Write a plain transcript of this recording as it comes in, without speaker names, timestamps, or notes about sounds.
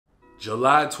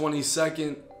July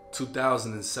 22nd,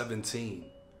 2017.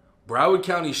 Broward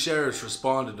County Sheriffs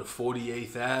responded to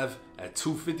 48th Ave at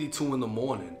 2:52 in the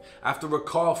morning after a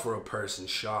call for a person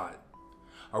shot.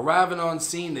 Arriving on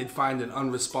scene, they'd find an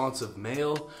unresponsive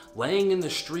male laying in the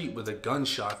street with a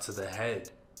gunshot to the head.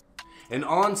 An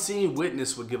on-scene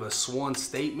witness would give a sworn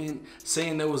statement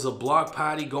saying there was a block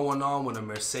party going on when a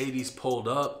Mercedes pulled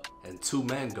up and two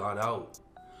men got out.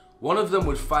 One of them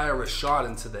would fire a shot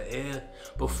into the air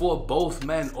before both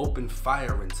men opened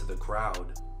fire into the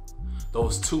crowd.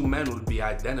 Those two men would be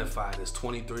identified as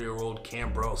 23-year-old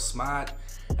Cambrell Smart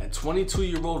and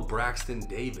 22-year-old Braxton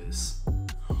Davis.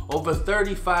 Over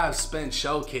 35 spent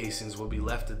shell casings would be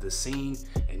left at the scene,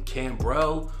 and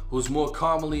Cambrell, who's more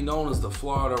commonly known as the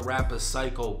Florida rapper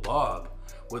Syko Bob,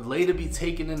 would later be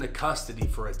taken into custody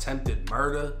for attempted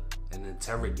murder and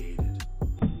interrogated.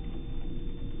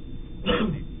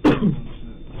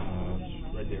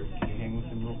 Right there. Can you hang with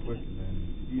him real quick, and then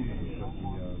we're going to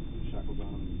put the shackles on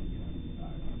him.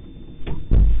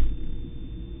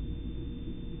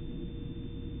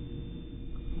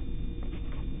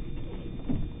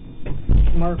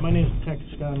 Mark, my name is Detective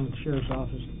Scott. I'm at the Sheriff's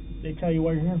Office. They tell you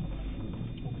why you're here?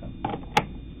 Okay.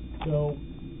 So,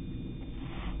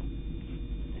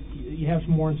 you have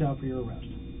some warrants out for your arrest.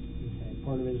 Okay.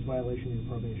 Part of it is violation of your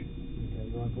probation. Okay.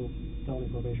 You're on felony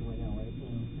probation right now, right?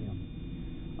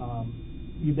 Yeah.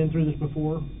 You've been through this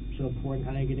before, so before I can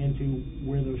kind of get into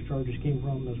where those charges came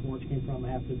from, those warrants came from, I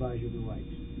have to advise you of your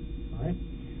rights. All right?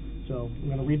 So, I'm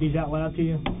going to read these out loud to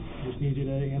you. Just need you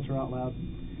to answer out loud.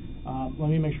 Let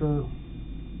me make sure.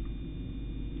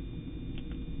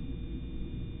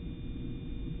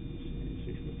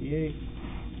 658.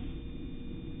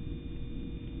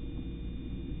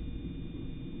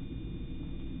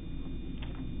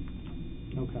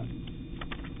 Okay.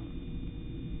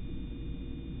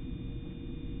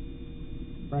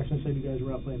 Braxton said you guys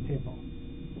were out playing paintball.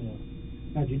 Yeah.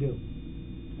 How'd you do?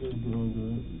 It was doing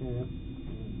good. Yeah.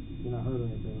 You're not hurt or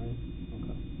anything, right?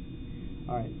 Okay.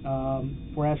 All right.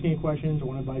 If we're asking you questions, I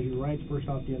want to advise you your rights. First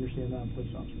off, do you understand that I'm a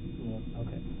police officer? Yeah.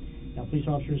 Okay. Now, police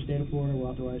officers in the state of Florida were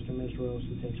authorized to administer oaths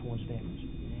and take sworn statements.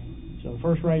 So the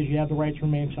first right is you have the right to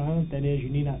remain silent. That is, you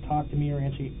need not talk to me or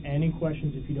answer any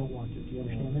questions if you don't want to. Do you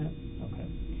understand that? Okay.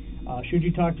 Should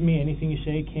you talk to me, anything you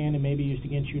say can and may be used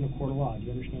against you in a court of law. Do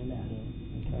you understand that?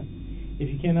 Okay. If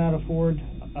you cannot afford,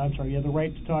 you have the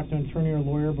right to talk to an attorney or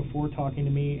lawyer before talking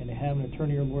to me and to have an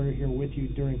attorney or lawyer here with you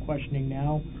during questioning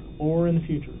now or in the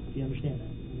future. Do you understand that?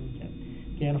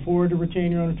 Can't afford to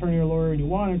retain your own attorney or lawyer, and you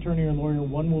want an attorney or lawyer,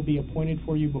 one will be appointed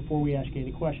for you before we ask you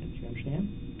any questions. You understand?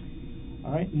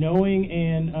 All right. Knowing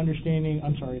and understanding,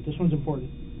 this one's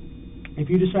important. If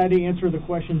you decide to answer the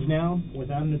questions now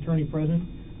without an attorney present,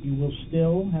 you will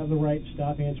still have the right to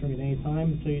stop answering at any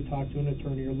time until you talk to an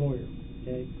attorney or lawyer.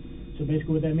 Okay? So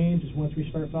basically what that means is once we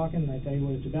start talking and I tell you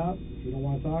what it's about, if you don't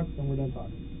want to talk, then we're done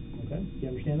talking. Okay? Do you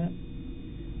understand that?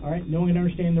 All right, knowing and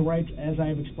understanding the rights as I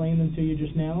have explained them to you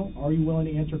just now, are you willing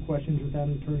to answer questions without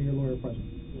an attorney or lawyer present?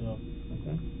 Yeah.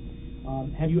 Okay.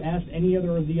 Have you asked any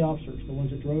other of the officers, the ones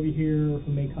that drove you here,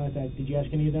 who made contact, did you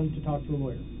ask any of them to talk to a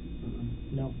lawyer?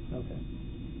 No? Okay.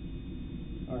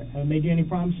 All right, have I made you any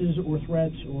promises or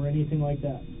threats or anything like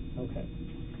that? Okay.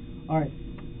 All right.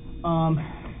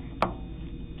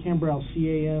 Cambrell,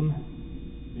 C-A-M?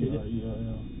 Yeah.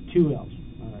 2 L's.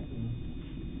 All right.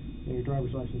 And your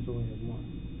driver's license only has 1.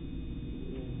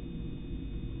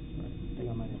 I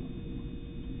got my name.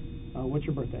 What's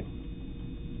your birthday?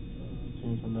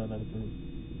 10/9/93.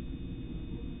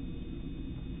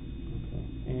 Okay.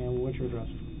 And what's your address?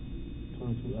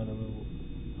 22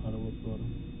 Hollywood, Florida.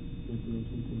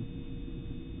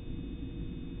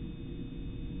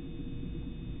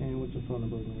 30222. And what's the phone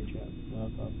number we're going to reach out?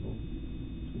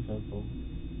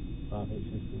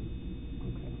 954-274-5860.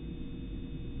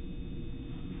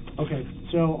 Okay. Okay.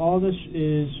 So all this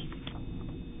is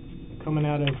coming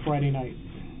out of Friday night.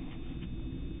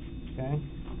 Okay?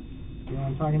 You know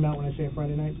what I'm talking about when I say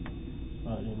Friday night?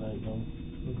 Friday night, no.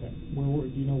 Okay.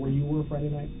 Do you know where you were Friday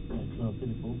night? At Club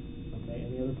Pinnacle. Okay.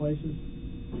 Any other places?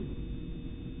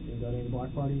 Did you go to any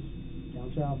block parties?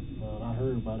 Down south? I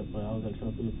heard about it, but I was at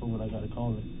Club Pinnacle when I got a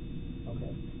call.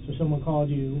 Okay. So someone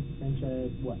called you and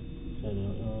said what? Said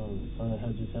something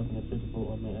had just happened at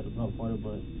Pinnacle. I mean, at a block party,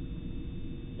 but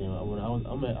you know,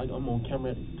 I'm on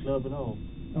camera at the club and all.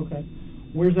 Okay.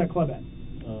 Where's that club at? I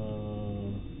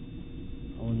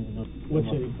don't even know. What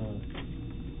city?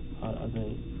 I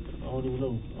think I don't even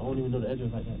know. I don't even know the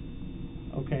address like that.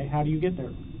 Okay. How do you get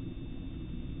there?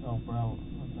 Oh, Broward,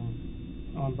 I think.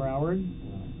 On Broward?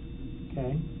 Yeah.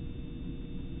 Okay.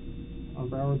 On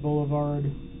Broward Boulevard.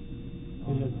 Is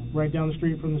it right down the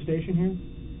street from the station here?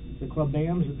 The Club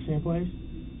Bam, is it the same place?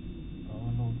 I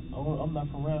don't know. I'm not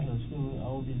from around here. Excuse me. I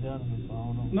won't be down here, so I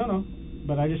don't know. No.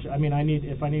 But I mean,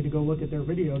 if I need to go look at their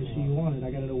video to see you on it,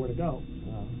 I gotta know where to go.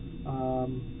 Yeah.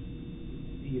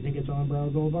 You think it's on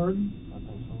Broward Boulevard? I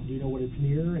think so. Do you know what it's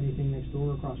near? Anything next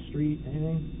door, across the street,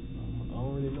 anything? I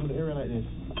don't really know the area like this.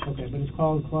 Okay, but it's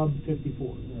called Club 54.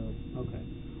 Yeah. Okay.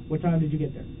 What time did you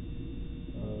get there?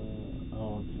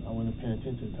 I wasn't paying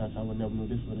attention to the time, so I would never know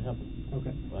this would have happened.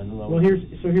 Okay. I knew I Well, was. here's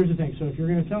the thing. So if you're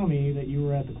going to tell me that you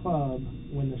were at the club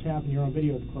when this happened, you're on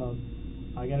video at the club,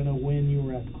 I got to know when you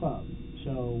were at the club.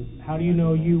 So how do you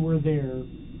know you were there?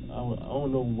 I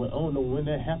don't know when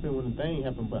that happened, when the thing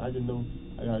happened, but I just know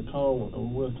I got a call.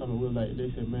 Will coming. Will like they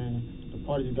said, man, the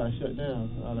party just got shut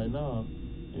down. I was like, nah.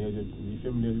 And they just, you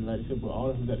feel me? They just, like they said, but all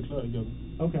of us was at the club together.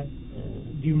 Okay.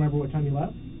 And Do you remember what time you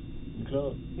left? the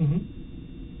club. Mm-hmm.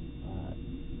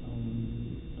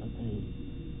 I think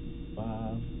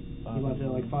 5. You left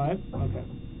at like 5? Okay.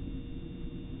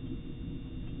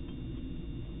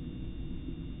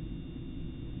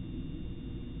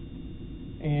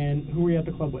 And who were you at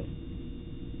the club with?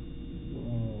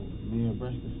 Me and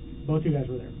Preston. Both you guys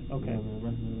were there. Okay. Yeah, me and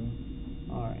Preston were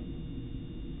there. All right.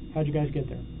 How'd you guys get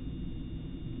there?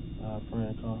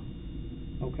 Friend car.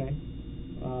 Okay.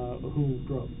 Who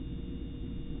drove?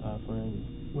 Friend.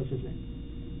 What's his name?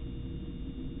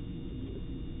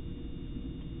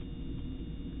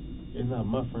 It's not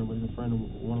my friend, but it's a friend of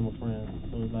one of my friends.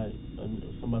 So it's like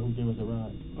somebody who gave us a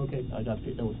ride. Okay. I got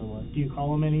picked up with somebody. Do you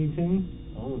call him anything?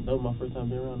 That was my first time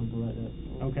being around him like that.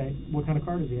 Okay. What kind of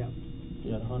car does he have?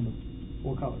 He had a Honda.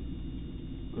 What color?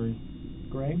 Gray.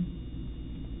 Gray?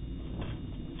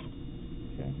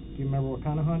 Okay. Do you remember what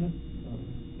kind of Honda?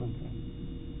 Okay.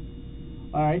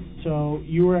 All right. So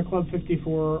you were at Club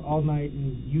 54 all night,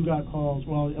 and you got calls.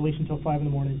 Well, at least until 5 in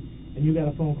the morning, and you got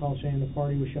a phone call saying the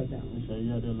party was shut down. They said,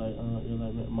 yeah, they're like,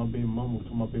 man, my baby mama was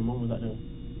out there. My baby mama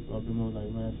was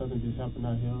like, man, something just happened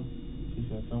out here. She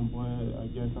said, some boy, I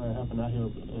guess something happened out here,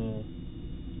 and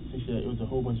she said it was a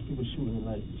whole bunch of people shooting.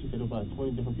 Like she said, about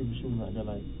 20 different people shooting out there.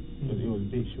 Like it was a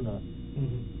big shootout.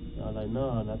 I was like,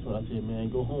 nah. And that's what I said,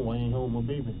 man, go home. I ain't home with my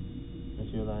baby. And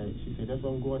she was like, she said, that's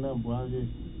what I'm going on, boy. I was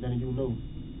just letting you know.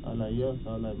 I was like, yes.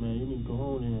 I was like, man, you need to go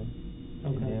home then.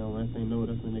 Okay. And then when they know,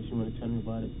 that's when she wanted to tell me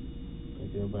about it. And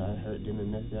then, but I heard, then the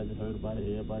next day I just heard about it.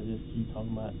 Everybody just keep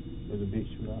talking about it was a big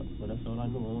shootout. But that's all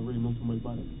I know. I don't really know too much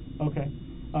about it. Okay.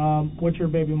 What's your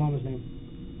baby mama's name?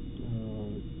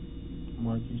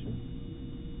 Marquisha.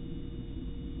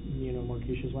 You know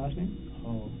Marquisha's last name?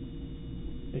 Oh.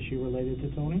 Is she related to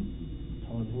Tony?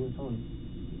 Tony? Who is Tony?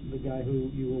 The guy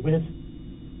who you were with?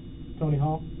 Tony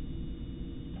Hall?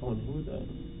 Tony, who is that?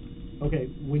 Okay,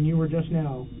 when you were just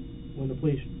now, when the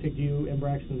police picked you and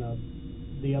Braxton up,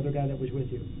 the other guy that was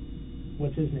with you,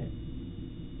 what's his name?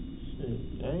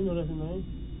 Shit, I ain't know that's his name.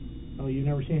 Oh, you've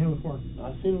never seen him before?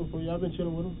 I seen him before. Yeah, I've been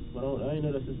chilling with him, but I ain't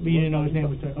know that's his name. But you didn't know his name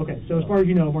was Tony. Okay, so as far as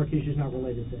you know, Marquisha's not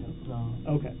related to him? No.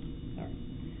 Okay,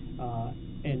 all right.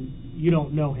 And you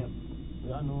don't know him?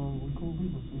 Yeah, I know him. We cool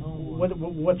people.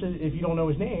 What's his, if you don't know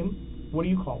his name, what do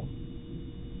you call him?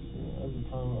 Yeah, at the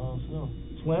time, Slim.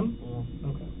 Slim? Yeah.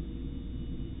 Okay.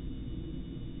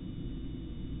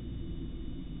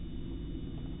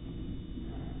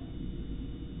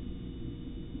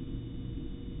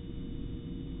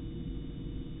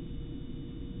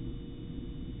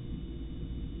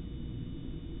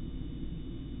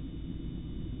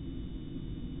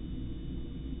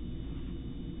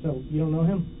 So, you don't know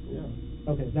him?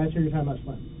 Yeah. Okay, that's who you're talking about,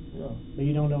 Slim. Yeah. But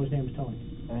you don't know his name is Tony?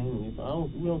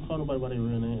 We don't call nobody by their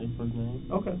real name, their first name.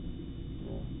 Okay.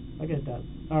 Yeah. I get that.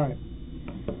 All right.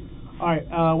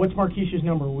 What's Marquisha's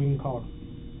number we can call her?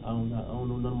 I don't know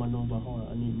none of my numbers by heart.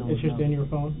 I need numbers. It's just now. in your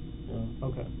phone? Yeah.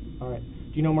 Okay. All right.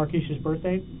 Do you know Marquisha's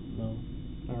birthday? No.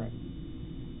 All right.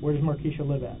 Where does Marquisha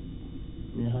live at?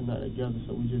 Me and her not together,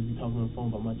 so we just be talking on the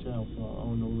phone about my child, so I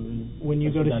don't know really. When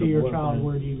you go to see your child,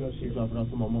 where do you go see She her? drop it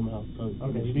off to my mama's house.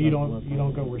 Okay, so you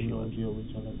don't go where she lives? We don't deal with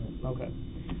each other like that. Okay.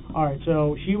 All right,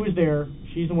 so she was there.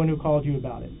 She's the one who called you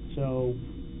about it. So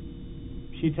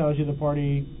she tells you the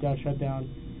party got shut down.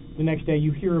 The next day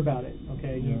you hear about it,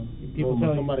 okay? Yeah. People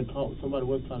tell somebody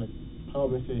was trying to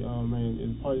call me and say, man,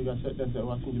 the party got shut down. I said,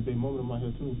 well, I seen your big mama in my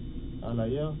here too. I was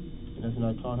like, yeah. And that's when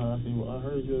I called her. I said, well, I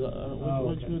heard you.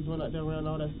 What you was doing out there around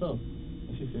all that stuff?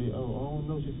 And she said, oh, I don't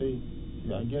know. She said,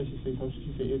 I guess she said something.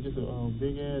 She said it's just a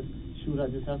big ass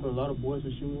shootout just happened. A lot of boys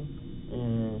were shooting,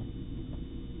 and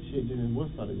shit just was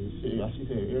started. She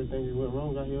said everything just went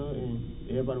wrong out here, and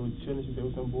everybody was chilling. She said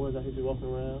with some boys out here just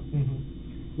walking around.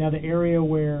 Mm-hmm. Now the area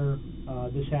where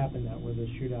this happened at, where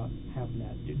the shootout happened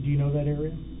at, do you know that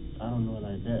area? I don't know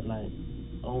like that. Like,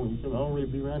 I don't really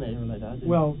be around that area like that.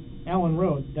 Well, Allen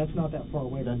Road, that's not that far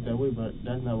away. That's that way, but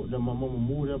that's not. My mama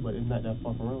moved there, but it's not that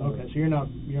far from around. Okay, so you're not.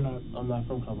 I'm not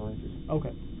from Conferences.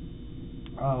 Okay.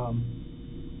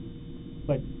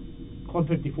 But Club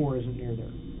 54 isn't near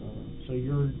there, so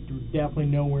you're definitely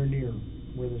nowhere near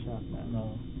where this happened at.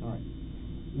 No. All right.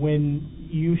 When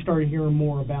you started hearing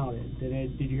more about it,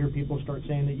 did you hear people start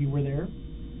saying that you were there?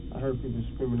 I heard people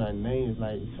screaming out names,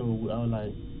 like, so I was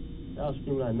like, y'all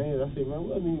screaming out names. I said, man,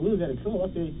 what, I mean, we was at a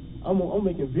club. I said, I'm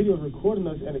making videos recording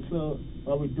us at a club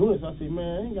while we doing this. I said,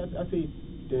 man, I ain't got, I said,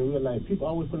 then we were like, people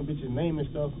always put a bitch's name and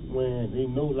stuff when they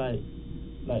know, like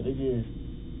they just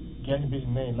guess a bitch's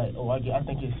name, like, oh, I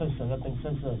think it's such, I think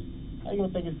such. I ain't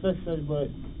gonna think it's such, but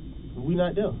we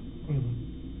not there. Mm-hmm.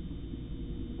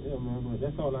 Yeah, man, but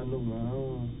that's all I know,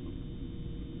 man.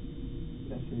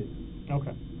 That's it.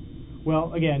 Okay.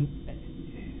 Well, again,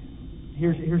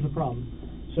 here's the problem.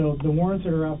 So the warrants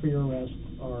that are out for your arrest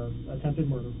are attempted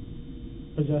murder,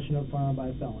 possession of a firearm by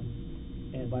a felon,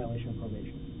 and violation of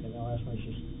probation. Okay, the last one is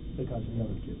just because of the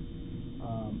other two.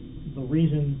 The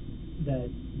reason that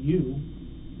you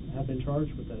have been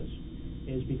charged with this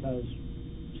is because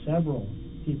several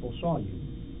people saw you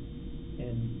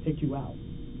and picked you out.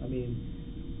 I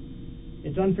mean,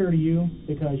 it's unfair to you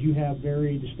because you have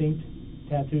very distinct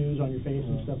tattoos on your face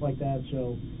and stuff like that,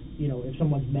 so, you know, if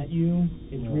someone's met you,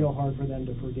 it's real hard for them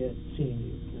to forget seeing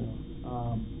you.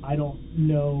 I don't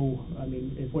know, I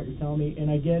mean, if what you're telling me,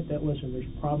 and I get that, listen, there's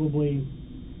probably,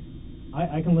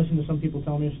 I can listen to some people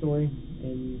tell me a story,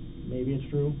 and maybe it's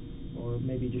true, or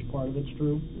maybe just part of it's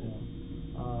true.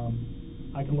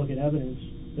 I can look at evidence,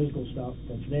 physical stuff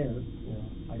that's there.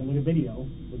 I can look at video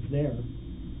that's there,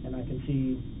 and I can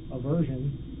see a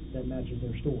version that matches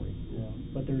their story.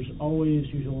 But there's always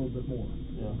usually a little bit more.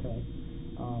 Okay.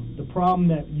 The problem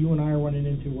that you and I are running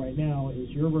into right now is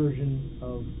your version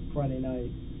of Friday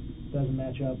night doesn't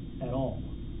match up at all.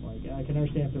 Like, I can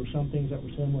understand if there were some things that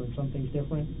were similar and some things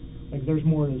different. Like, there's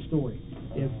more to the story.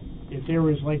 If there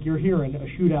was, like you're hearing, a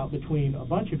shootout between a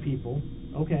bunch of people,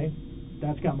 okay,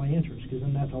 that's got my interest, because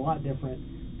then that's a lot different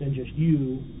than just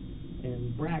you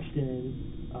and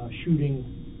Braxton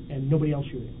shooting and nobody else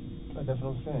shooting. That's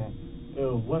what I'm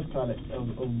saying. What's called it?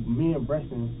 Me and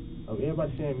Braxton,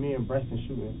 everybody saying me and Braxton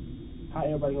shooting. How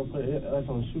everybody gonna put us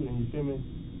on shooting? You feel me?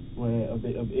 When of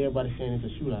everybody saying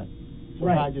it's a shootout. So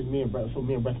right. How just me and Braxton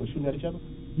were shooting at each other?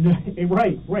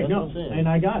 Right. That's no, what I'm saying. and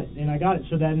I got it.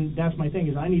 So then that's my thing,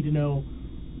 is I need to know,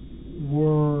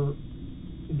 were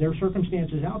there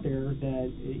circumstances out there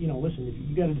that, you know, listen, if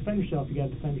you got to defend yourself, you got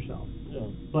to defend yourself. Yeah.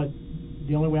 But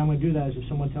the only way I'm going to do that is if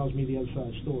someone tells me the other side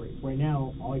of the story. Right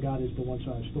now, all I got is the one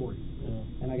side of the story.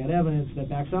 Yeah. And I got evidence that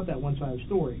backs up that one side of the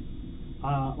story.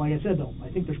 Like I said, though, I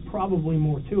think there's probably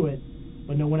more to it,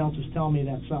 but no one else is telling me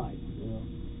that side. Yeah.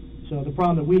 So the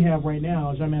problem that we have right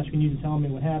now is I'm asking you to tell me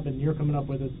what happened, and you're coming up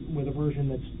with a version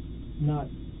that's not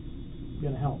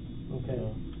going to help, okay?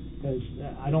 Because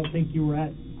I don't think you were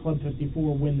at Club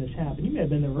 54 when this happened. You may have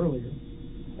been there earlier,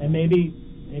 and maybe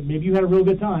you had a real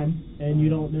good time, and you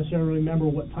don't necessarily remember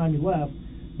what time you left,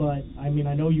 but, I mean,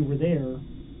 I know you were there.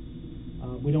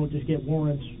 We don't just get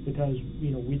warrants because,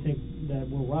 you know, we think that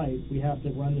we're right. We have to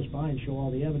run this by and show all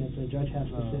the evidence, and the judge has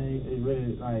to say... It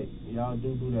really, like, y'all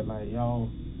do that, like, y'all,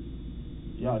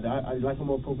 I like I'm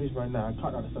on probation right now. I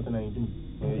caught out of something I ain't do.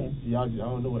 Okay. Y'all, I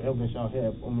don't know what evidence y'all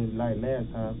have on me, like,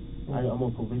 last time. Okay. I'm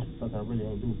on probation for something I really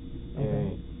ain't do. Okay.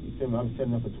 And, you feel me, I've been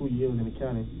setting up for 2 years in the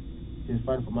county, just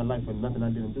fighting for my life for nothing I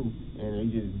didn't do. And they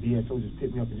just, BSO just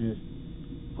picked me up and just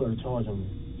put a charge on me.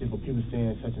 Just for people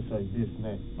saying such and such, this and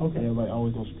that. Okay. Everybody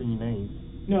always gonna scream names.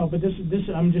 No, but this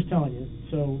I'm just telling you.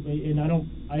 So, and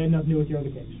I had nothing to do with your other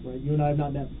case, right? You and I have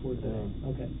not met before today. Yeah.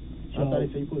 Okay. So, I thought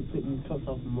they said you put these cuffs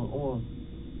off my arm.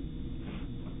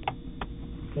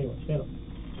 Tell you what, stand up.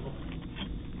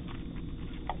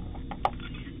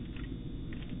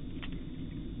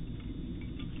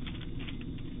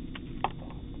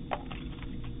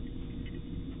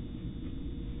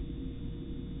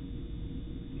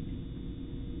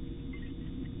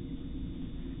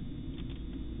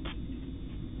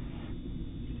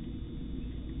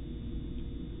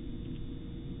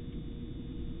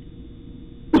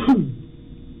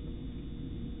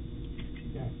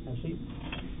 Yeah, have a seat.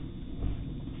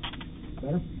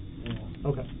 Better? Yeah.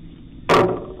 Okay.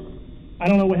 I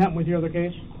don't know what happened with your other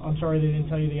case. I'm sorry they didn't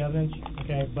tell you the evidence,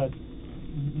 okay, but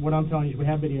what I'm telling you is we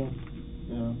have video.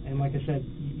 Yeah. And like I said,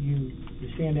 you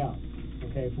stand out,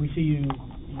 okay? If we see you,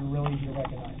 you're really easy to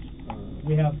recognize.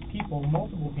 We have people,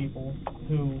 multiple people,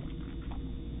 who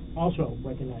also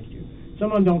recognized you.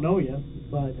 Some of them don't know you,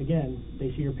 but again,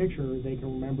 they see your picture, they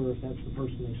can remember if that's the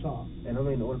person they saw. And I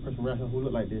mean the only person around here who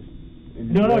looked like this.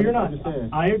 No, you're not.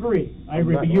 I agree,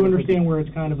 but you understand where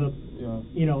it's kind of a, yeah.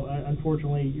 you know,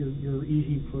 unfortunately, you're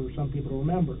easy for some people to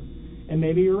remember. And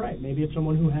maybe you're right. Maybe it's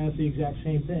someone who has the exact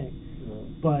same thing. Yeah.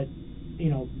 But, you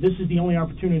know, this is the only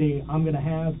opportunity I'm going to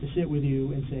have to sit with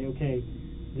you and say, okay,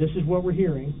 this is what we're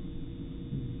hearing.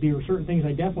 There are certain things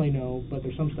I definitely know, but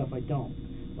there's some stuff I don't.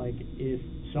 Like, if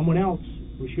someone else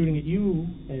was shooting at you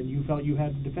and you felt you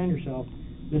had to defend yourself,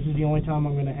 this is the only time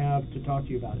I'm going to have to talk to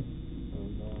you about it.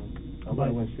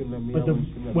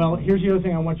 Well, here's the other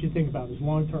thing I want you to think about is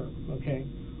long term, okay?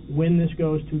 When this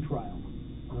goes to trial,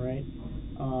 all right?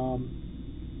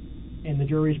 And the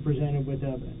jury's presented with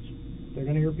evidence. They're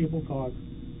going to hear people talk.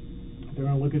 They're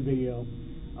going to look at video.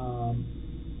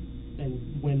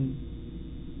 And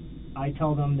when I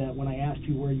tell them that when I asked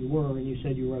you where you were and you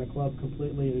said you were at a club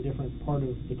completely at a different part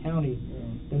of the county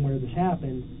than where this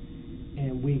happened,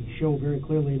 and we show very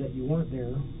clearly that you weren't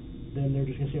there, then they're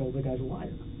just going to say, oh, the guy's a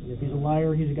liar. And if he's a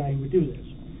liar, he's a guy who would do this.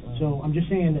 So I'm just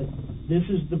saying that this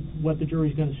is what the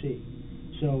jury's going to see.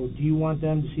 So do you want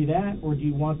them to see that, or do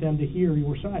you want them to hear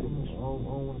your side of this? I don't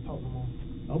want to talk no more.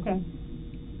 Okay.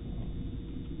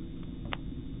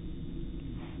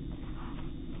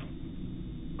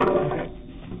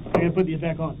 I'm going to put these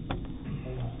back on.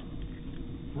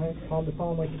 All right, palm to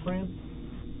palm like you're praying.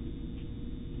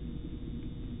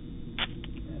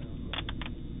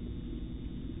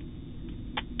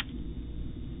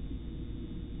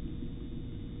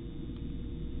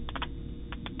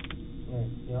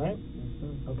 You all right?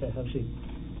 Okay, have a seat.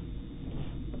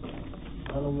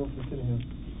 I don't know if we're sitting here.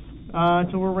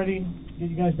 Until we're ready to get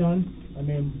you guys done. I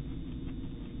mean,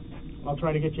 I'll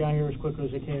try to get you out here as quickly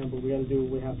as I can, but we got to do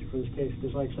what we have to for this case.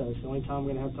 Because like I said, it's the only time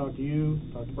we're going to have to talk to you,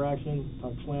 talk to Braxton,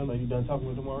 talk to Slim. So you done talking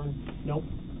with him already? Nope.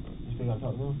 You still got to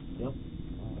talk to him? Yep.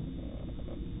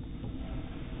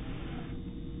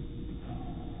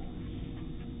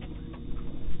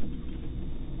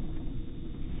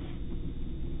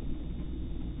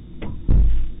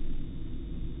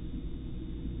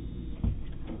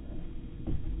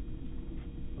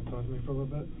 Talk to me for a little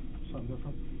bit. Something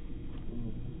different.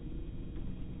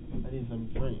 I need some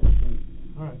drink.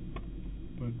 All right.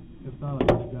 But if not, I'll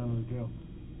get you down to the jail.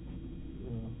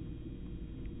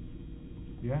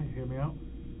 Yeah, you hear me out?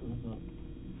 What's up?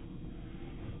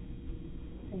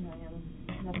 I am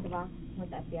Mustafa with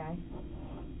the FBI.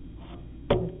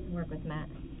 Work with Matt.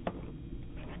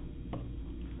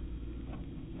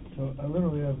 So I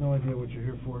literally have no idea what you're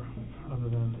here for, other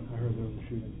than I heard there was a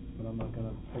shooting. But I'm not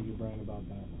gonna peg your brain about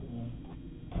that.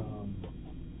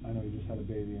 I know you just had a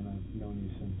baby, and I've known you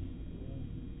since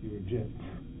you were Jit.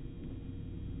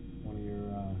 One of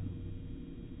your,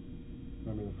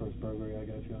 remember the first burglary I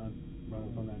got you on,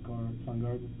 running from that car at Sun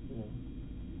Garden? Yeah.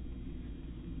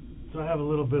 So I have a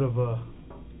little bit of a,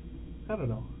 I don't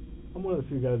know. I'm one of the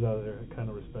few guys out there that kind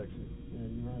of respects you. Yeah,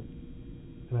 you're right.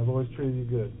 And I've always treated you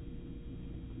good.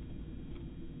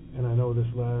 And I know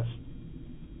this last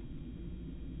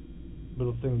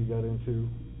little thing you got into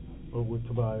with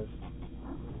Tobias.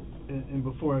 And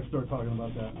before I start talking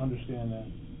about that, understand that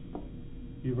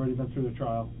you've already been through the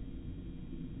trial.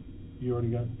 You already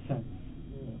got sentenced.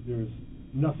 Yeah. There's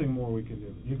nothing more we can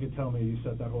do. You can tell me you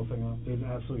set that whole thing up. There's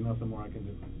absolutely nothing more I can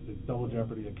do. It's double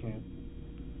jeopardy. I can't.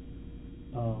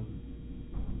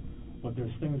 But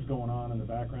there's things going on in the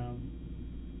background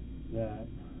that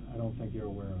I don't think you're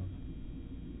aware of.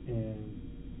 And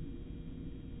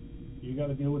you got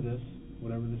to deal with this,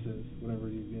 whatever this is, whatever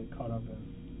you get caught up in.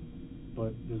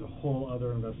 But there's a whole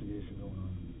other investigation going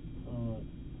on.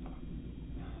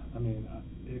 I mean,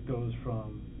 it goes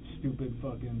from stupid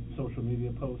fucking social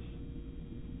media posts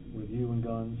with you and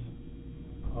guns,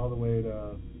 all the way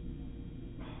to,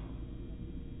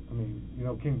 I mean, you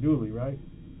know King Dooley, right?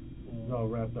 He's all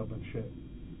wrapped up in shit.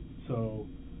 So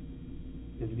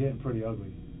it's getting pretty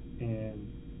ugly. And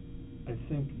I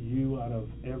think you, out of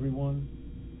everyone,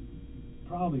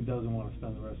 probably doesn't want to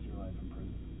spend the rest of your life in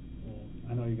prison.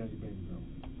 I know you got your baby girl.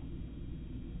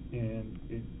 And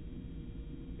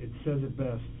it says it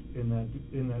best in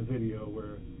that video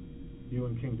where you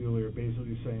and King Dooley are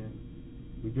basically saying,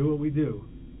 we do what we do,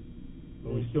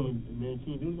 but we still... Man,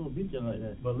 King Dooley don't beat you like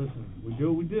that. But listen, we do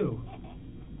what we do,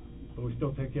 but we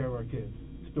still take care of our kids,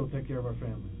 still take care of our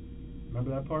family.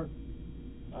 Remember that part?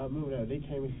 I remember that. They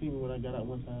came and see me when I got out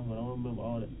one time, but I don't remember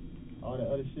all that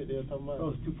other shit they were talking about. Oh,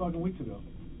 it was 2 fucking weeks ago.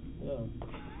 Yeah.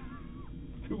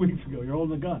 2 weeks ago, you're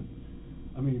holding a gun.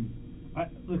 I mean,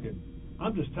 look,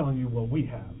 I'm just telling you what we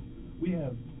have. We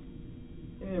have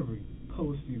every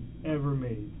post you've ever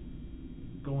made,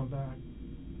 going back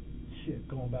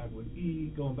with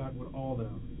E, going back with all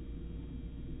them.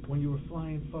 When you were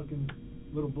flying fucking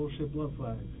little bullshit blood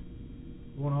flags,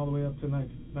 going all the way up to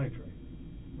nitrate,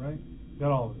 right?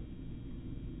 Got all of it.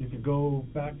 You could go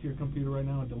back to your computer right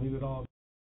now and delete it all.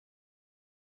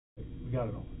 We got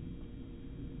it all.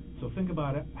 So think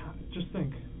about it. Just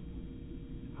think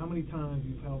how many times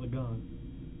you've held a gun.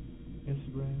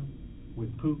 Instagram,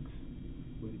 with Pooks,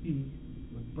 with E,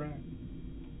 with Brat,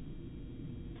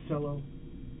 Cello,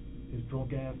 his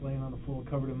drunk ass laying on the floor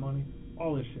covered in money.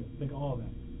 All this shit. Think of all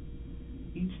that.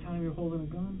 Each time you're holding a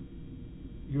gun,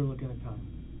 you're looking at time.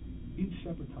 Each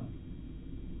separate time.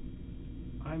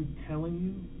 I'm telling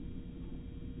you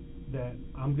that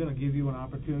I'm going to give you an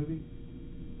opportunity.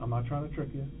 I'm not trying to trick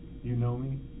you. You know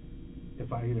me.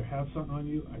 If I either have something on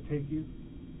you, I take you.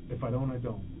 If I don't, I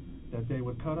don't. That day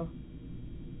with Cutter,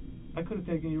 I could have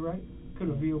taken you, right? Could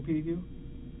have VOP'd you,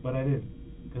 but I didn't,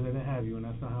 because I didn't have you, and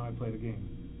that's not how I play the game.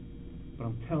 But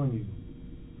I'm telling you,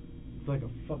 it's like a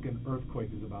fucking earthquake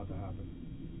is about to happen.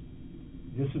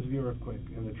 This is the earthquake,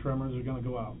 and the tremors are going to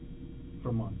go out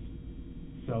for months.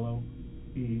 Cello,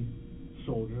 E,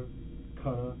 Soldier,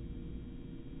 Cutter,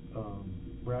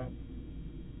 Brat,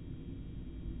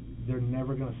 they're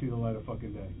never going to see the light of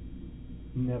fucking day.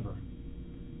 Never.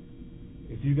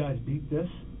 If you guys beat this,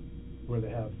 where they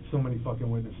have so many fucking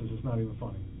witnesses, it's not even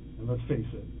funny. And let's face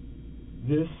it,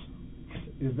 this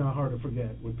is not hard to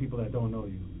forget with people that don't know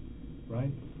you,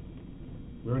 right?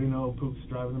 We already know Poop's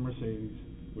driving the Mercedes.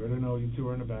 We already know you two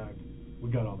are in the back. We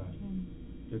got all that.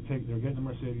 They're getting the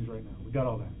Mercedes right now. We got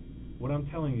all that. What I'm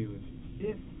telling you is,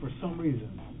 if for some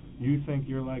reason you think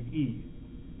you're like E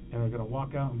and are going to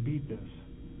walk out and beat this,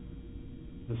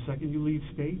 the second you leave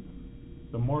state,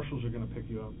 the marshals are going to pick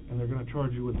you up and they're going to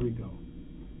charge you with RICO.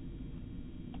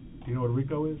 Do you know what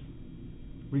RICO is?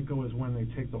 RICO is when they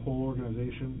take the whole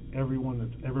organization, everyone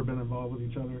that's ever been involved with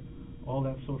each other, all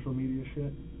that social media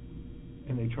shit,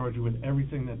 and they charge you with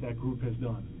everything that that group has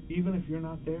done. Even if you're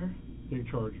not there, they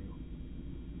charge you.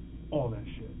 All that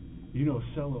shit. You know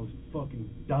Cello's fucking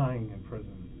dying in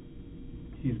prison.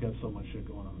 He's got so much shit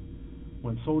going on.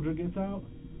 When Soldier gets out,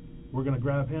 we're going to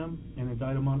grab him and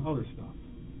indict him on other stuff.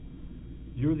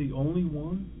 You're the only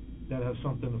one that has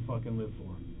something to fucking live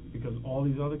for. Because all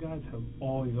these other guys have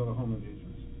all these other home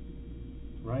invasions.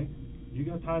 Right? You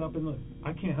got tied up in the...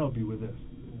 I can't help you with this.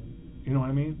 You know what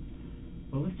I mean?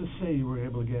 But let's just say you were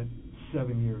able to get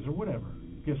 7 years or whatever.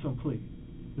 Get some plea.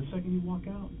 The second you walk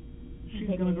out, she's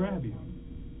going to grab you.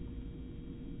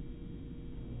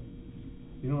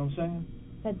 You know what I'm saying?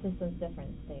 That system's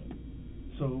different state.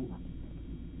 So,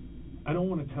 I don't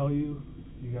want to tell you,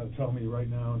 you got to tell me right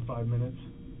now in 5 minutes.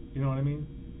 You know what I mean?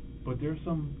 But there's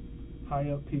some high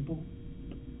up people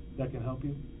that can help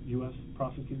you, U.S.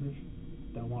 prosecutors,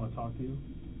 that want to talk to you,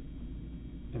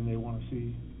 and they want to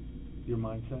see your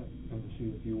mindset and to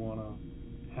see if you want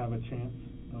to have a chance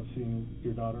of seeing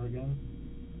your daughter again.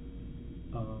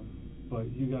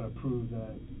 But you got to prove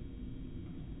that,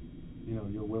 you know,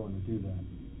 you're willing to do that.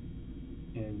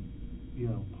 And, you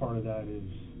know, part of that is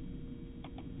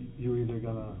you're either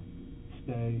going to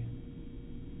stay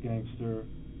gangster,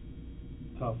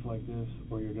 tough like this,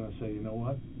 or you're going to say, you know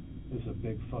what, this is a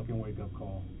big fucking wake-up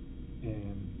call,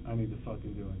 and I need to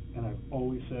fucking do it. And I've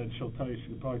always said, she'll tell you, she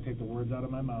could probably take the words out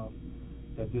of my mouth,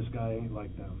 that this guy ain't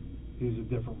like them. He's a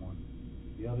different one.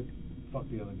 Fuck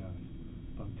the other guys.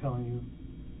 But I'm telling you,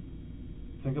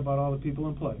 think about all the people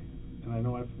in play, and I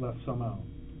know I've left some out.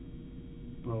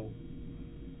 Bro,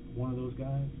 one of those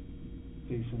guys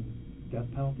facing death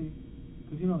penalty,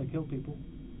 because you know they kill people.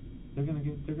 They're gonna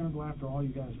go after all you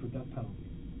guys for death penalty.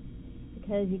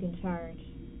 Because you can charge,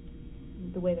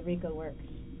 the way the RICO works,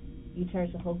 you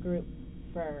charge the whole group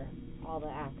for all the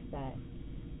acts that,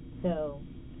 so...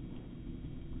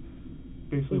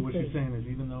 Basically what she's saying is,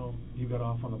 even though you got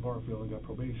off on the bar field and got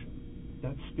probation,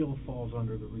 that still falls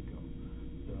under the RICO.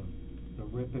 The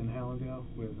rip in Hallandale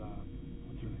with,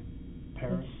 what's her name?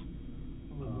 Paris?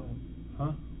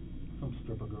 Huh? Some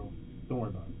stripper girl. Don't worry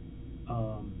about it.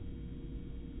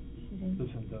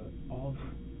 Listen,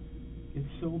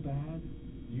 it's so bad.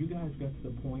 You guys got to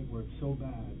the point where it's so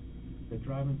bad that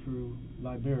driving through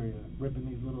Liberia, ripping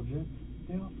these little jits,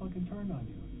 they all fucking turned on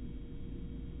you.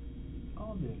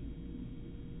 All did.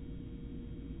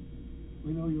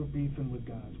 We know you're beefing with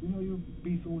guys. We know you're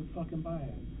beefing with fucking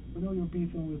Bayad. We know you're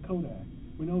beefing with Kodak.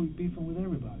 We know you're beefing with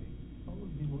everybody. I was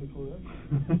beefing with Kodak.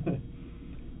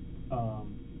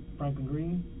 Franklin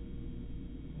Green.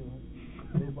 Yeah.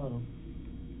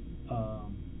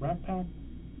 Rat Pack.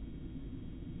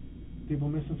 People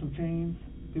missing some chains.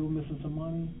 People missing some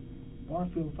money.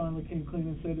 Barfield finally came clean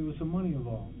and said there was some money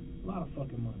involved. A lot of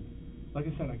fucking money. Like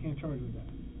I said, I can't charge you with that.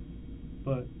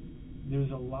 But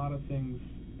there's a lot of things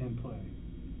in play.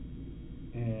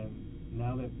 And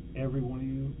now that every one of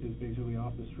you is basically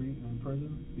off the street and in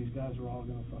prison, these guys are all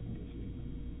gonna fucking get speeding.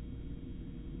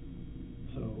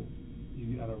 So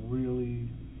you gotta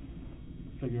really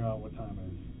figure out what time it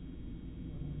is,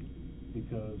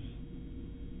 because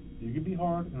you can be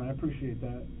hard, and I appreciate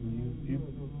that. And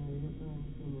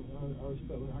I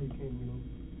respect how you came,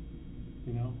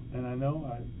 you know, and I know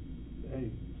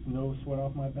hey, no sweat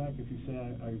off my back if you say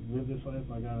I live this life,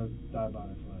 I gotta die by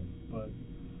this life. But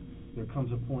there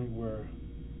comes a point where,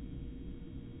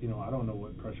 you know, I don't know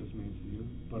what precious means to you,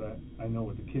 but I know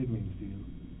what the kid means to you,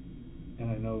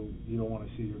 and I know you don't want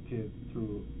to see your kid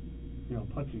through, you know,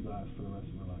 plexiglass for the rest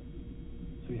of their life.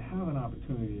 So you have an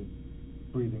opportunity of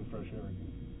breathing fresh air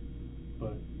again,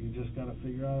 but you just gotta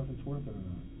figure out if it's worth it or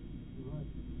not. Right.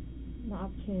 The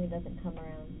opportunity doesn't come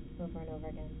around over and over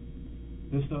again.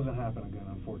 This doesn't happen again,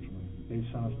 unfortunately. They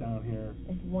sent us down here.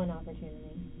 It's one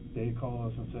opportunity. They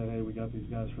called us and said, hey, we got these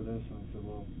guys for this, and I said,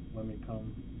 well, let me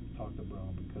come talk to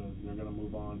Bro, because they're going to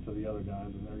move on to the other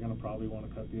guys, and they're going to probably want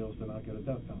to cut deals to not get a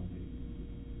death penalty.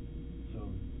 So,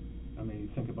 I mean,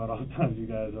 think about all the times you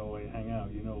guys always hang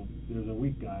out. You know, there's a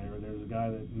weak guy, or there's a guy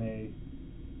that may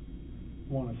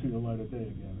want to see the light of day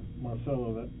again.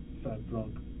 Marcelo, that fat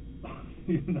drunk,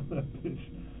 you know, that bitch,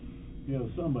 you know,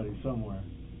 somebody somewhere.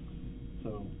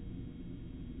 So,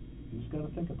 you just got to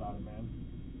think about it, man.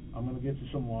 I'm going to get you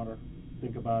some water.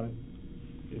 Think about it.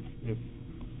 If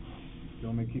you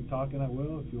want me to keep talking, I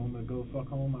will. If you want me to go fuck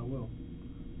home, I will.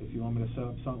 If you want me to set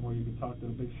up something where you can talk to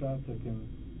the big shots that can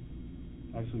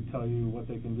actually tell you what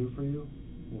they can do for you,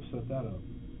 we'll set that up.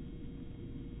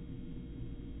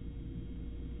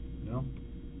 You know?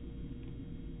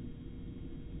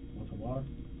 Want some water?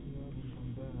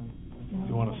 Yeah,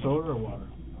 You want a soda or water?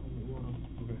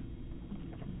 Okay.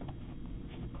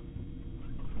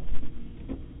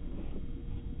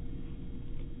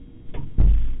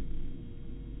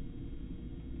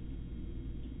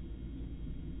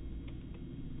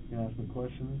 You can ask me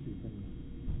questions, you can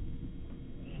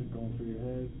shit going through your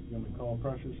head. You want me to call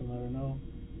Precious and let her know?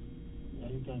 Yeah,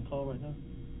 you can call right now?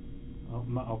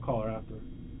 I'll call her after,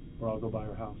 or I'll go by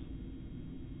her house.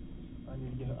 I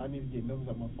need to get numbers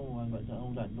on my phone right now. I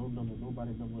don't got no number,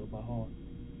 nobody number by heart.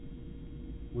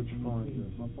 Which phone is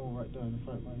this? My phone right there in the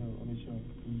front right here on this show.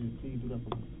 Can you please do that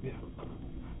for me? Yeah.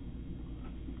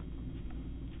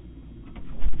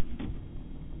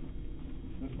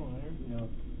 This one here? Yeah.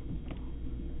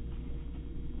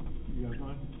 You got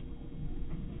mine?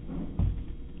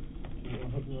 I'll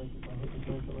hook you right here.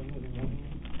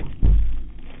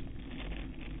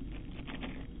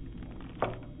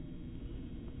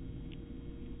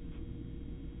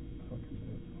 Fucking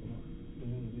dead. Hold on.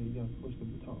 Yeah, you gotta push the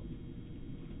top.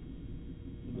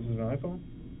 This is an iPhone?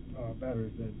 Oh,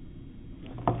 battery's dead.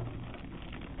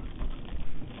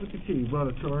 What's the key? You brought a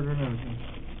charger and everything.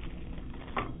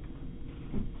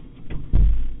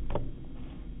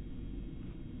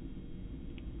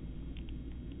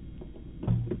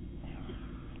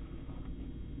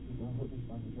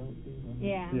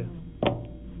 Yeah. Yeah.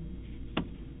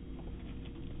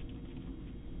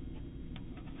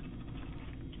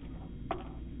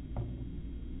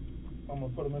 I'm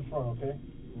gonna put them in front, okay?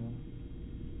 Yeah.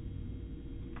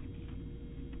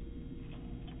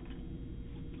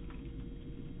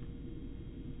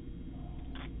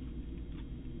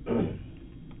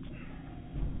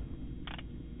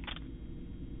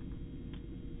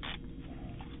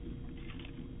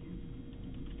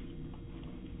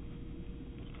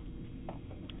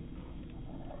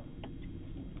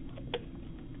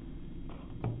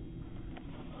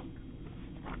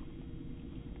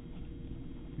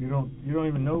 You don't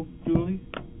even know Julie?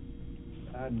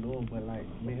 I know, but like,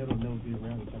 man, he'll never be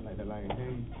around or something like that. Like,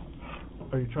 hey,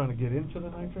 Are you trying to get into the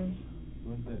night trains?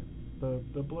 what's that?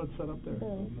 The blood set up there.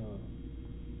 Really? No.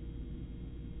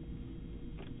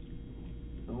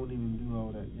 I don't even do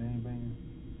all that gang banging.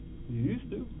 You used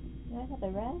to. Yeah, I got the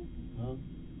red. Huh?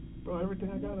 Bro,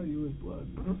 everything I got on you is blood.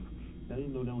 Now you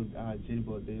know that was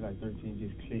jitterbug day, like 13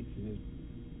 just clicks and just.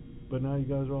 But now you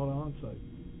guys are all on site.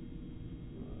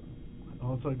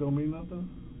 On site don't mean nothing?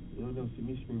 You don't never see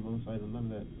me scream on site or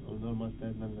none of that. On none of my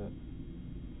staff, none of that.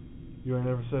 You ain't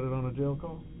ever said it on a jail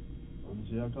call? On the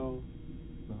jail call?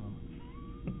 No.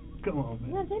 Come on,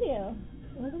 man. That video,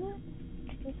 wasn't it?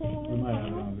 The same one We might have it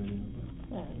talking on about? video,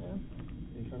 but I don't know.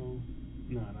 They come on.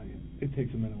 no, not yet. It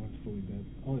takes a minute when it's fully dead.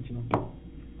 I'll let you know.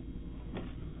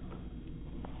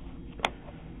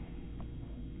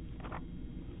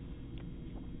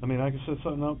 I mean, I can set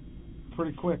something up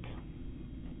pretty quick.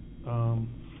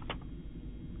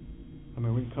 I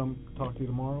mean, we can come talk to you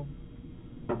tomorrow.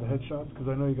 The headshots, because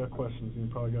I know you got questions. You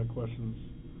probably got questions.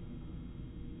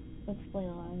 Explain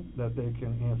a lot. that they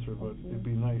can answer, but Okay. it'd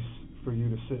be nice for you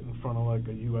to sit in front of like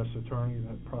a U.S. attorney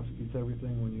that prosecutes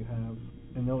everything when you have,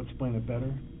 and they'll explain it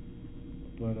better,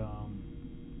 but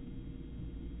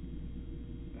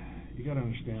you gotta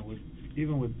understand with,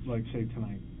 even with like say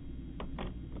tonight,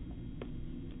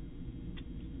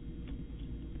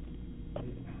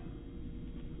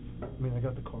 I mean I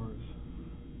got the cars,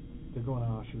 they're going to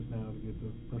Osh's now to get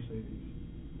the Mercedes,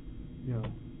 you know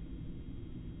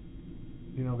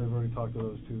they've already talked to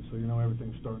those two, so you know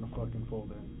everything's starting to fucking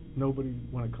fold in. Nobody,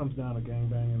 when it comes down to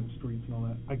gangbanging in the streets and all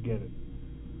that, I get it.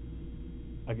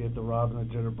 I get the robbing the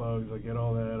jitterbugs, I get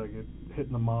all that, I get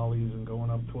hitting the mollies and going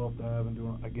up 12th Ave and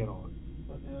doing, I get all it.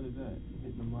 What the hell is that?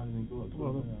 Hitting the mollies and go up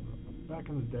 12th Ave? Back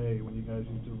in the day when you guys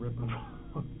used to rip and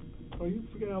oh, you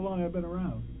forget how long I've been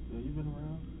around. Yeah, you been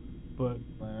around? But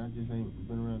I just ain't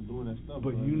been around doing that stuff.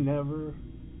 But you never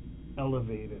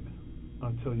elevated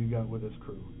until you got with this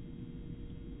crew.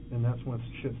 And that's when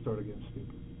shit started getting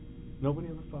stupid. Nobody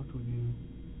ever fucked with you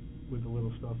with the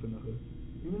little stuff in the hood.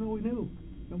 Even though we knew.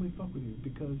 Nobody fucked with you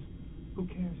because who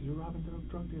cares? You're robbing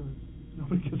drug dealers.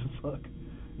 Nobody gives a fuck.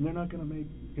 And they're not gonna make,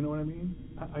 you know what I mean?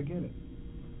 I get it.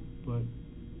 But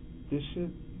this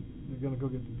shit, they're gonna go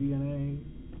get the DNA.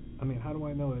 I mean, how do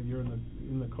I know that you're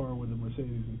in the car with the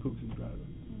Mercedes and Pooks is driving?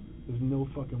 There's no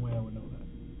fucking way I would know that.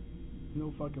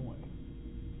 No fucking way.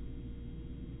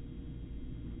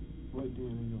 What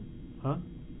DNA though? Huh?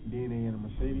 DNA in a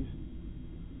Mercedes?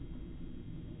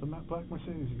 The black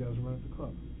Mercedes you guys were at the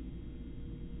club.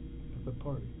 At the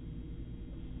party.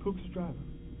 Pooks is driving.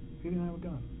 He didn't have a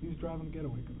gun. He was driving a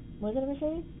getaway car. Was it a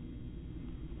Mercedes?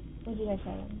 What did you guys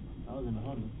drive in? I was in a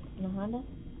Honda. In a Honda?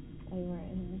 Oh, you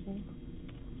weren't in a Mercedes?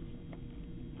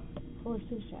 Who was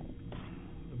Pooks driving?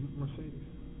 The Mercedes.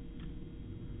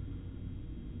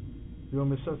 You want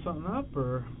me to set something up,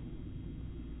 or?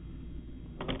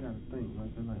 I gotta think,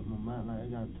 like my mind, like I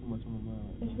got too much on my mind.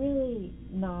 Right There's now. really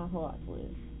not a whole lot to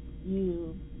lose.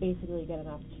 You basically get an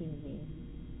opportunity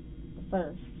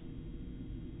first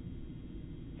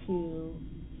to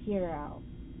hear out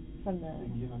from the... You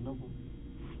can get her number.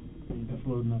 It's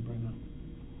loading up right now.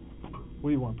 What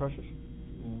do you want, Precious?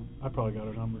 Yeah. I probably got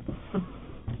her number.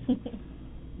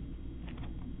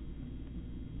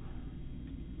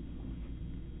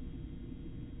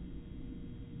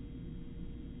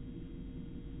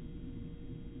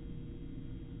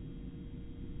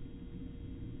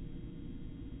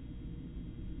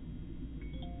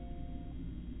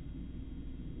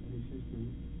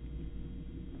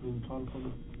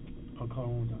 I'll call her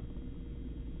one more time.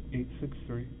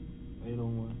 863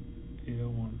 801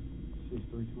 801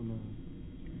 6329.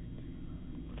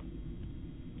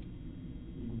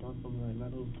 You can talk to me right now,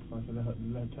 though. So I can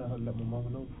tell her, let my mama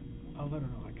know. I'll let her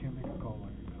know. I can't make a call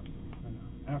right now.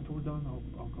 After we're done,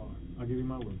 I'll call her. I'll give you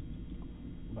my word.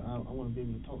 But I want to be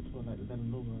able to talk to her, like, to let her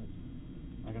know, right?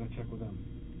 I gotta check with them.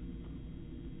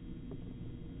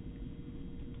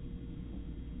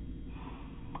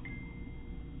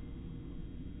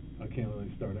 I can't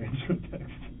really start answering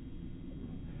text.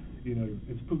 You know,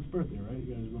 it's Pook's birthday, right?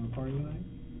 You guys going to party tonight?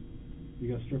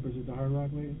 You got strippers at the Hard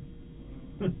Rock waiting?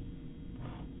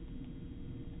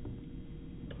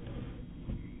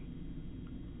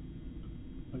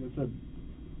 Like I said,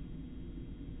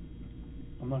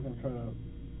 I'm not going to try to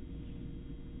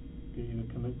get you to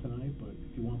commit tonight, but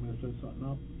if you want me to set something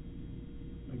up,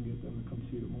 I can get them to come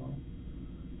see you tomorrow.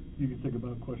 You can think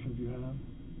about questions you have,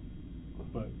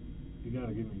 but you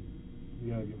gotta give me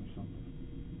something.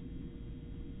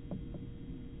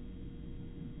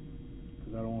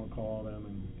 Because I don't want to call them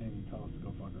and you tell us to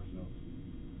go fuck ourselves.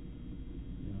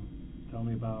 You know, tell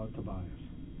me about Tobias.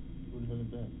 What the hell is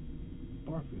that?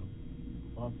 Barfield.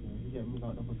 Barfield. He got me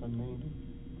locked up for some name, too.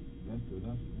 That's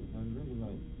really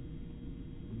like.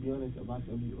 To be honest, if I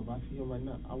see him right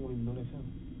now, I won't even know that's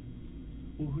him.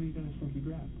 Well, who do you guys think he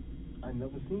grabbed? I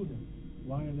never seen him.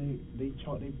 Why are they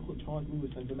charged me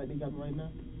with something like they got me right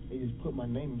now. They just put my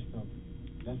name and stuff.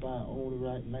 That's why I only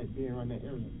like being around that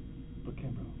area. But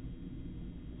Kimbo,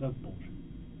 that's bullshit.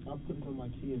 I put it on my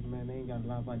kids, man. They ain't got to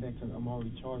lie like that because I'm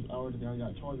already charged. I already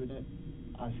got charged with that.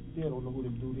 I still don't know who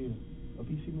this dude is. If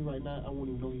he see me right now, I won't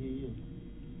even know who he is.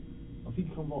 If he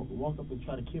come walk up and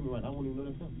try to kill me right now, I won't even know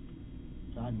that's him.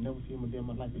 So I never see him a day in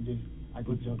my life. But you're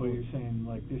saying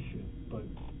like this shit. But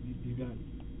you got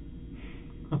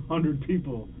 100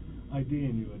 people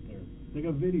IDing you out there. They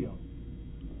got video.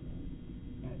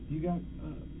 You got,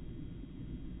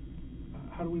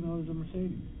 how do we know there's a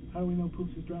Mercedes? How do we know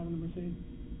Pooks is driving the Mercedes?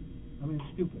 I mean, it's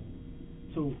stupid.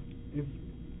 So,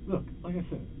 look, like I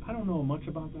said, I don't know much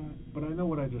about that, but I know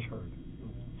what I just heard.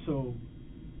 So,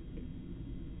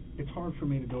 it's hard for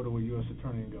me to go to a U.S.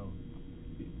 attorney and go,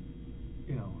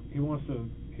 you know, he wants to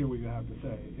hear what you have to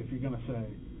say. If you're gonna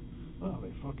say, oh,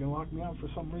 they fucking locked me out for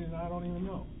some reason I don't even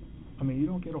know. I mean, you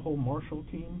don't get a whole marshal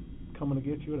team coming to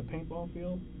get you at a paintball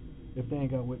field if they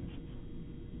ain't got witnesses.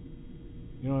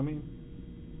 You know what I mean?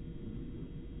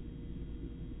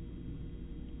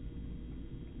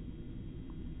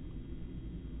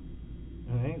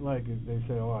 And it ain't like they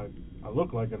say, oh, I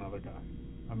look like another guy.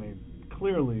 I mean,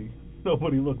 clearly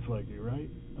nobody looks like you, right?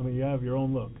 I mean, you have your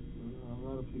own look. A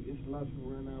lot of people, it's a lot of people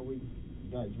right now with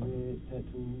got dreads,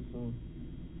 tattoos, so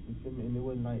you feel me? And it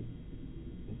wasn't like,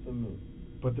 you feel me?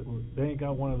 But they ain't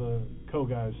got one of the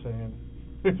co-guys saying,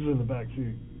 who's in the back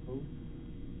seat. Who?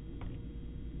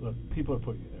 Look, people are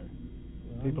putting you there.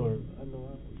 Yeah, People are. I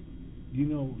know. You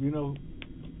know.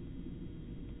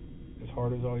 As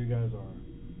hard as all you guys are,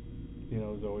 you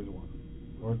know, there's always one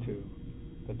or two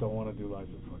that don't want to do life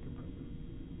in fucking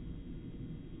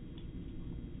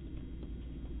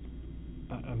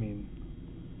prison. I mean,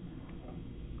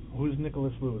 who's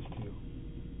Nicholas Lewis to you?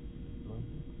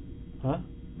 Nothing. Huh?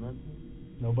 Nothing.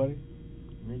 Nobody?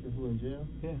 Niggas who in jail?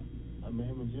 Yeah. I met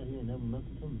him in jail. He ain't never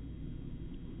nothing to me.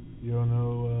 You don't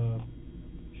know?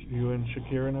 You and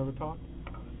Shakira never talked?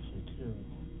 Shakira.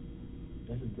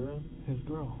 That's his girl? His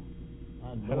girl.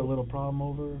 I know. Had a little problem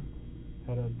over.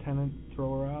 Had a tenant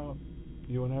throw her out.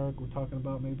 You and Eric were talking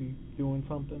about maybe doing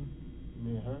something.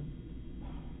 Me and her?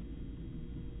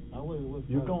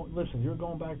 You're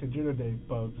going back to jitter date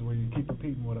bugs where you keep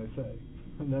repeating what I say,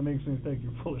 and that makes me think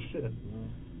you're full of shit. Yeah.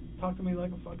 Talk to me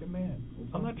like a fucking man.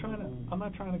 I'm not trying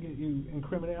to get you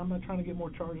incriminated. I'm not trying to get more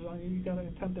charges on you. You got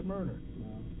attempted murder. Yeah.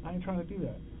 I ain't trying to do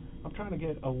that. I'm trying to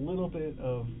get a little bit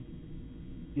of,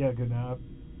 yeah, good now.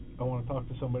 I want to talk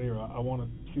to somebody, or I want to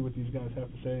see what these guys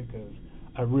have to say, because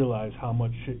I realize how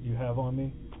much shit you have on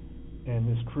me and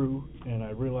this crew, and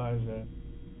I realize that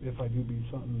if I do be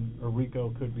something, a RICO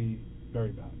could be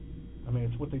very bad. I mean,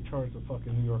 it's what they charge the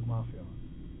fucking New York Mafia on.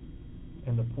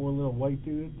 And the poor little white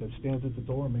dude that stands at the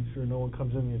door and makes sure no one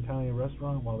comes in the Italian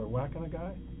restaurant while they're whacking a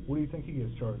guy, what do you think he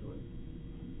gets charged with?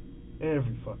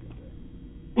 Every fucking thing.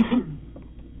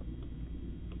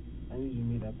 I need you to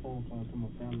make that phone call to my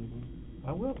family, bro.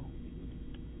 I will.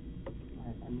 I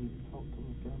need to talk to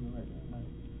my family right now. Like,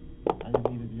 I just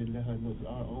need to just let her know.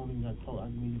 I only got to talk. I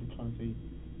just need you to call and say,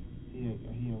 he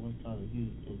in West College.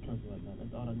 He in country right now.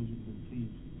 That's all I need you to do, please.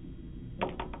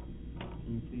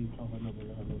 Can you please call her number and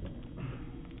let her know that?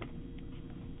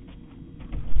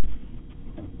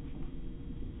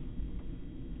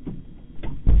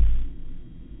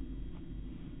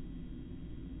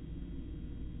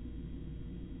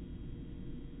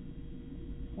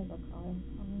 Says I'll call her.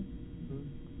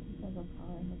 He says I'll call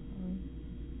her.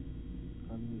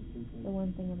 I need to The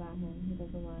one thing about him, he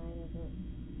doesn't lie, he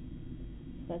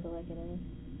says it like it is.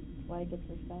 That's why he gets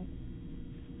respect.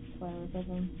 That's why I work with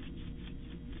him.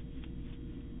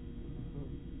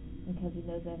 Because he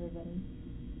knows everybody.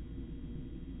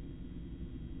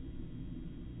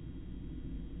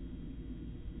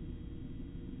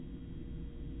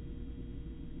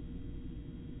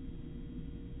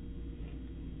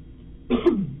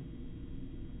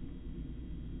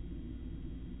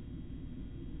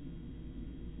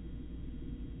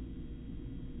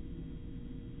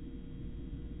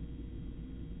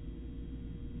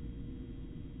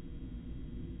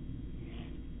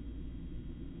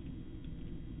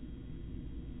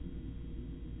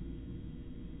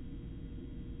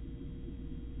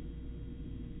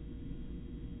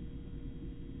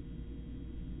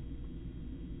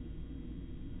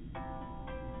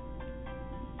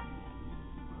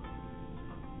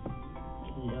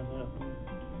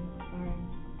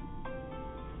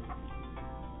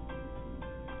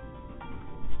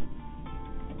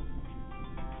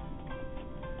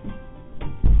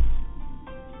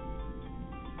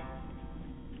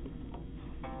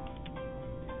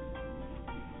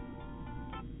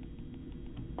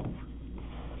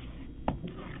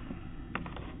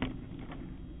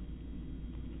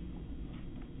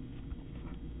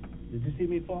 Did you see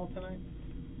me fall tonight?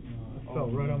 I fell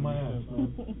right on my ass,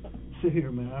 man. Sit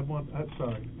here, man. I'm gonna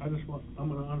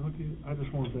unhook you. I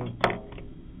just want that. I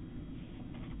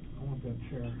want that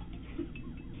chair.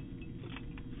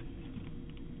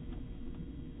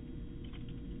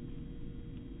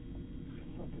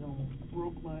 Fucking almost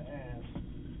broke my ass.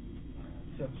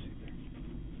 Have a seat there.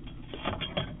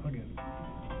 I'll get it.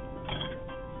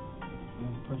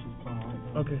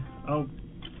 Okay,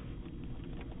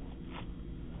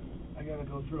 I gotta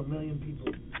go through 1 million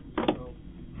people, so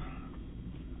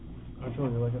I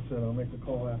told you, like I said, I'll make the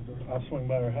call after. I'll swing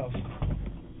by her house.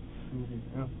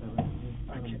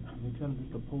 I can't. They tell him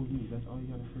it's the police. That's all you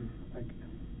gotta say.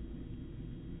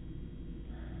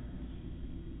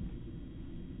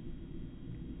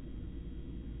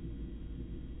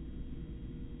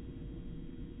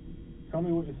 Tell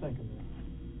me what you're thinking, man.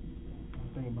 I'm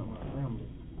thinking about my family.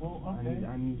 Well, okay.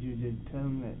 I need you to just tell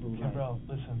them that. Kimbrell,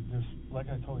 listen, this, like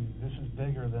I told you, this is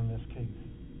bigger than this case,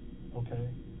 okay?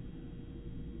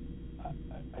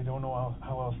 I don't know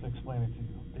how else to explain it to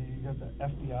you. You got the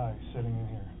FBI sitting in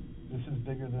here. This is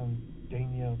bigger than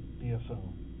Dania BSO.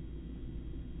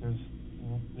 There's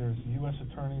U.S.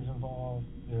 attorneys involved.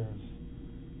 I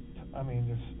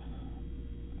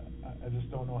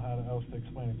just don't know how else to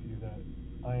explain it to you that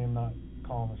I am not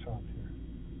calling the shots here.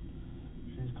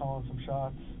 She's calling some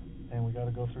shots, and we got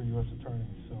to go through U.S. attorneys.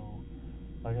 So,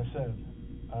 like I said,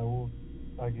 I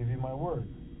give you my word.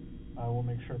 I will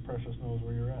make sure Precious knows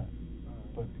where you're at.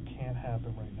 But it can't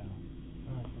happen right now.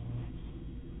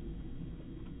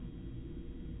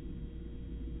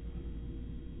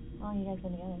 How long you guys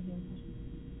been together?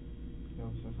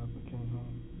 Ever since I came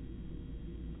home.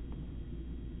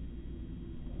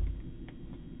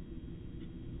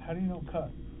 How do you know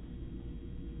Cut?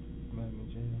 Met him in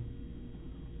jail.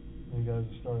 You guys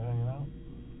have started hanging out?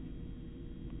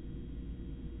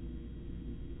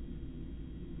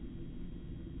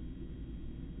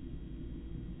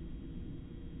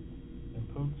 And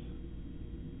Poops?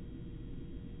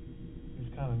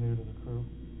 He's kind of new to the crew.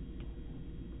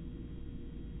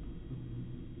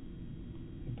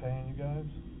 He paying you guys?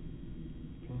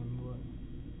 Paying me what?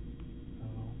 I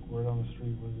don't know. Word on the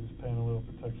street was he's paying a little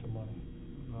protection money.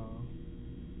 No.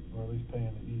 Or at least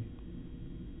paying to eat.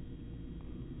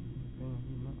 Paying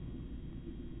me nothing.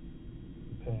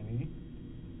 You paying to eat?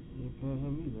 He ain't paying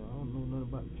him either. I don't know nothing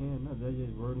about paying nothing. That's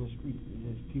just word in the street.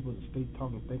 It's just people that stay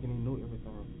talking, thinking they know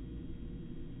everything.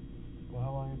 Well,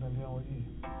 how long you been dealing with E?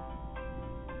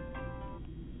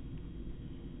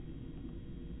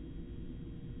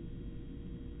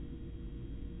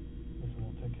 Listen,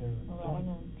 we'll take care of it. Well, I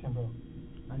know. Kimbo.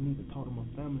 I need to talk to my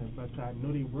family. If I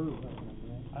know they word right now,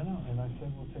 man. I know, and I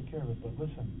said we'll take care of it, but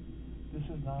listen, this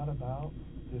is not about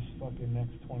this fucking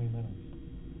next 20 minutes.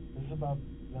 This is about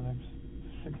the next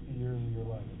 60 years of your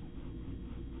life.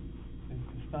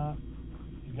 It's not,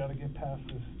 you gotta get past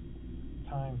this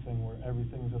time thing where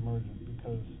everything's emergent,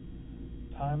 because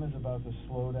time is about to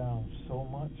slow down so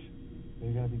much that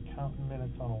you're gonna be counting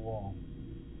minutes on a wall.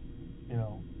 You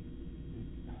know,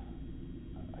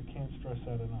 I can't stress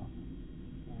that enough.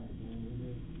 Alright,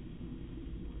 man.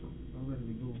 I'm ready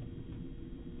to go. I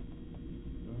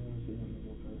don't want to see him no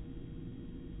more, Kurt.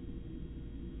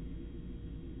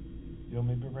 You want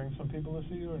me to bring some people to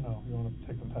see you, or no? You want to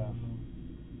take the pass?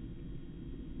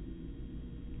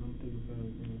 I'm taking a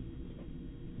pass, man.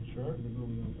 You sure? I'm ready to go,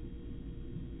 man.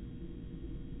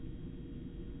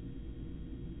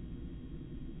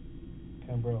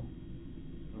 Bro.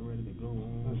 I'm ready to go.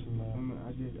 Listen, man. I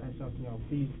just ask y'all, can y'all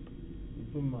please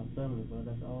put my family, but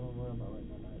that's all I'm worried about right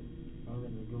now. Like, I'm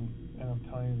ready to go. And I'm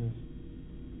telling you this,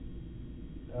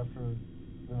 after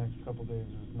the next couple days,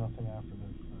 there's nothing after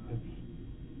this.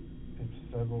 It's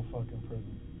federal fucking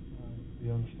prison.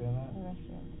 You understand that? The rest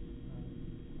of it.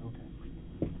 Okay.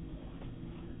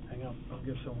 Hang up. I'll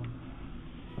get someone.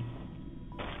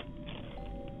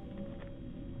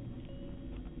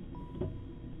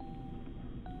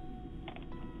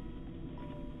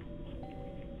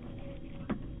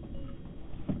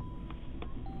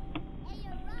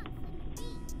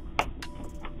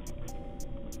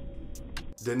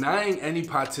 Denying any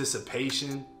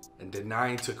participation and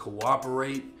denying to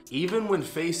cooperate, even when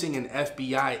facing an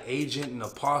FBI agent in a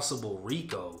possible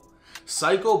RICO,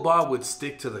 Syko Bob would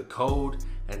stick to the code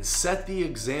and set the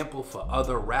example for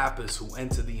other rappers who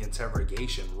enter the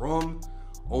interrogation room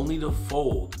only to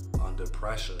fold under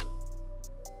pressure.